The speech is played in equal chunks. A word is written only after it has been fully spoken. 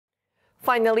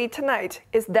Finally, tonight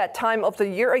is that time of the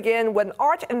year again when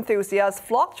art enthusiasts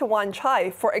flock to Wan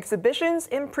Chai for exhibitions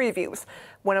and previews.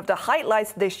 One of the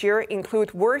highlights this year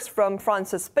include works from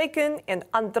Francis Bacon and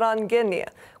Adrian Ghenie,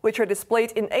 which are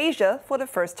displayed in Asia for the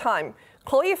first time.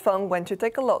 Chloe Feng went to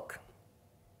take a look.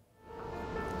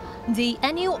 The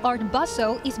annual art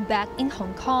bustle is back in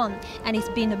Hong Kong, and it's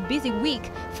been a busy week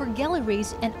for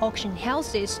galleries and auction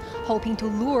houses, hoping to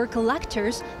lure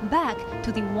collectors back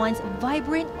to the once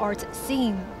vibrant art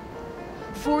scene.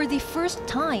 For the first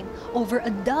time, over a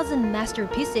dozen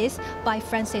masterpieces by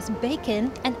Francis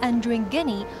Bacon and Adrian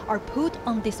Ghenie are put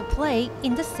on display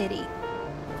in the city.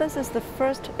 This is the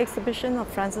first exhibition of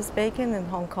Francis Bacon in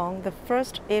Hong Kong, the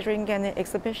first Adrian Ghenie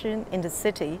exhibition in the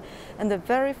city, and the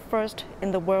very first in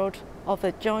the world of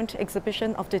a joint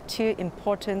exhibition of the two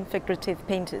important figurative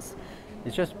painters.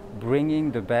 It's just bringing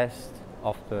the best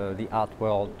of the art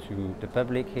world to the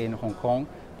public here in Hong Kong,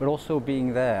 but also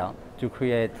being there to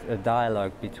create a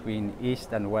dialogue between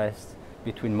East and West,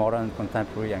 between modern,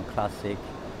 contemporary and classic,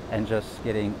 and just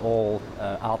getting all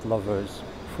art lovers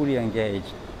fully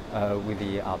engaged with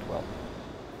the art world.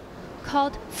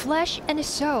 Called Flesh and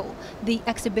Soul, the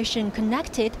exhibition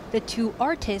connected the two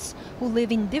artists who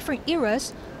live in different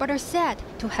eras but are said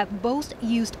to have both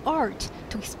used art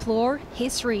to explore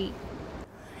history.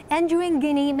 Adrian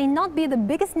Ghenie may not be the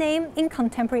biggest name in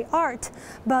contemporary art,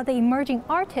 but the emerging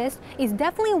artist is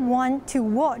definitely one to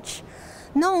watch.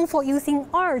 Known for using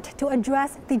art to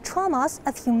address the traumas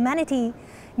of humanity,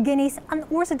 Ghenie's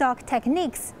unorthodox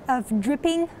techniques of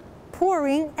dripping,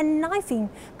 pouring and knifing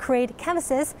create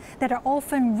canvases that are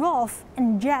often rough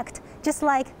and jagged, just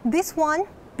like this one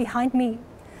behind me.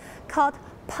 Called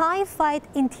Pie Fight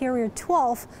Interior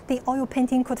 12, the oil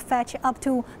painting could fetch up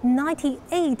to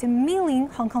 98 million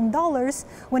Hong Kong dollars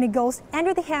when it goes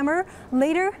under the hammer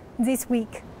later this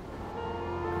week.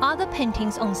 Other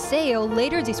paintings on sale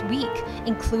later this week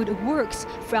include works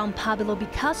from Pablo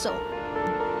Picasso,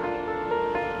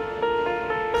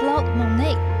 Claude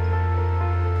Monet,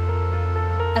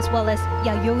 as well as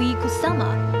Yayoi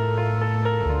Kusama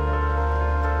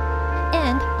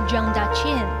and Zhang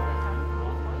Daqian.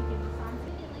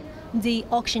 The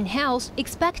auction house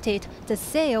expected the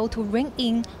sale to ring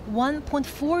in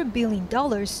 $1.4 billion,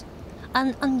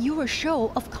 an unusual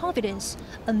show of confidence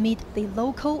amid the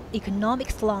local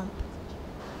economic slump.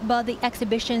 But the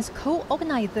exhibition's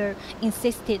co-organizer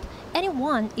insisted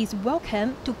anyone is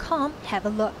welcome to come have a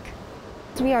look.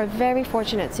 We are very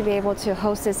fortunate to be able to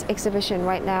host this exhibition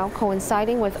right now,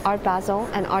 coinciding with Art Basel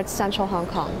and Art Central Hong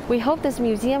Kong. We hope this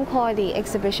museum-quality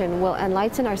exhibition will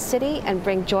enlighten our city and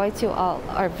bring joy to all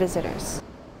our visitors.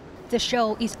 The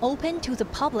show is open to the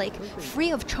public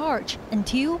free of charge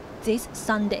until this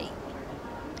Sunday.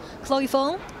 Chloe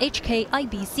Feng,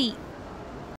 HKIBC.